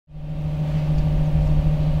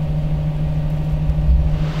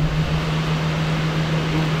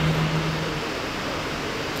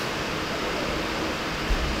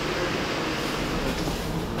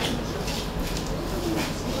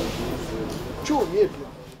Чего медленно?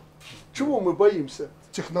 Чего мы боимся?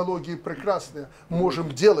 Технологии прекрасные,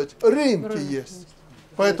 можем делать, рынки есть.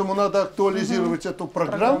 Поэтому надо актуализировать эту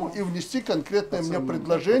программу и внести конкретное мне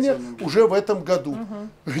предложение уже в этом году.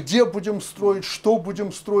 Где будем строить, что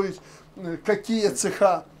будем строить, какие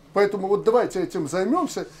цеха. Поэтому вот давайте этим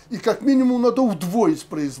займемся, и как минимум надо удвоить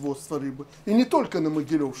производство рыбы. И не только на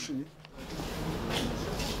Могилевщине.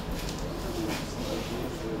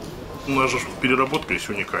 У нас же переработка есть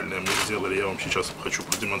уникальная, мы сделали, я вам сейчас хочу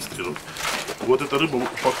продемонстрировать. Вот эта рыба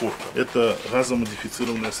упаковка, это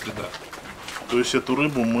газомодифицированная среда. То есть эту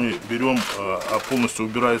рыбу мы берем, а полностью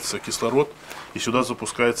убирается кислород, и сюда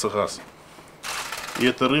запускается газ. И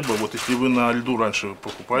эта рыба, вот если вы на льду раньше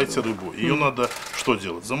покупаете рыбу, ее надо что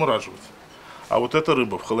делать? Замораживать. А вот эта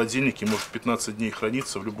рыба в холодильнике может 15 дней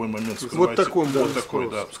храниться, в любой момент вскрываете,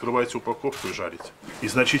 да, вскрываете упаковку и жарите. И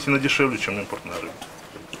значительно дешевле, чем импортная рыба.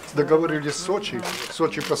 Договорились с Сочи.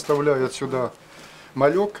 Сочи поставляет сюда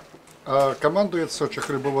малек, а командует Сочи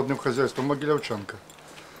рыбоводным хозяйством Могилевченко.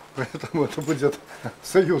 Поэтому это будет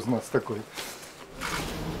союз у нас такой.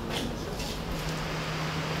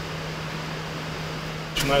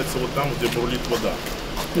 Начинается вот там, где бурлит вода.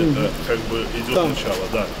 Это как бы идет там начало,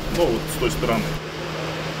 да. Ну вот с той стороны.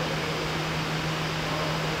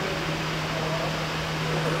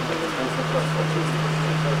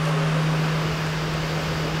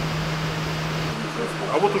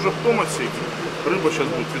 А вот уже в том отсеке рыба сейчас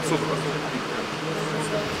будет 500 раз.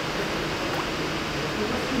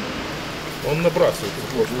 Он набрасывает.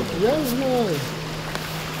 Я знаю.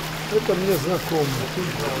 Это мне знакомо.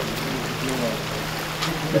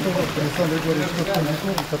 Это вот Александр говорит, что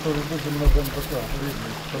коньяков, который будем на ДНПК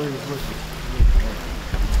производить.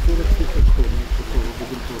 40 тысяч тонн такого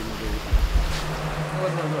будем торма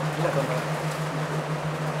давать.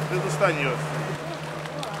 Ты достань ее.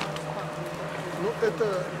 Ну,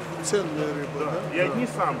 это ценная рыба, да? И одни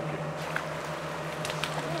самки.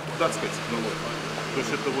 Датская технология. То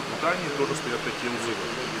есть это вот в Дании тоже стоят такие узлы.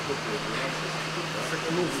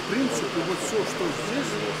 Ну, в принципе, вот все, что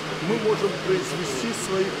здесь, мы можем произвести из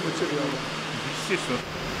своих материалов. Естественно.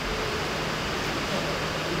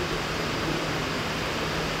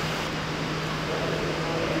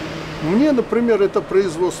 Мне, например, это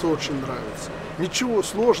производство очень нравится. Ничего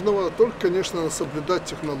сложного, только, конечно, надо соблюдать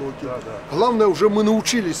технологии. Да, да. Главное, уже мы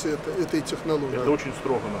научились этой технологии. Это очень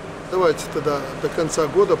строго надо. Давайте тогда до конца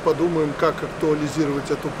года подумаем, как актуализировать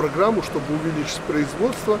эту программу, чтобы увеличить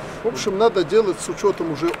производство. В общем, надо делать с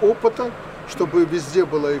учетом уже опыта, чтобы везде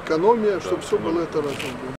была экономия, чтобы все было это разумно.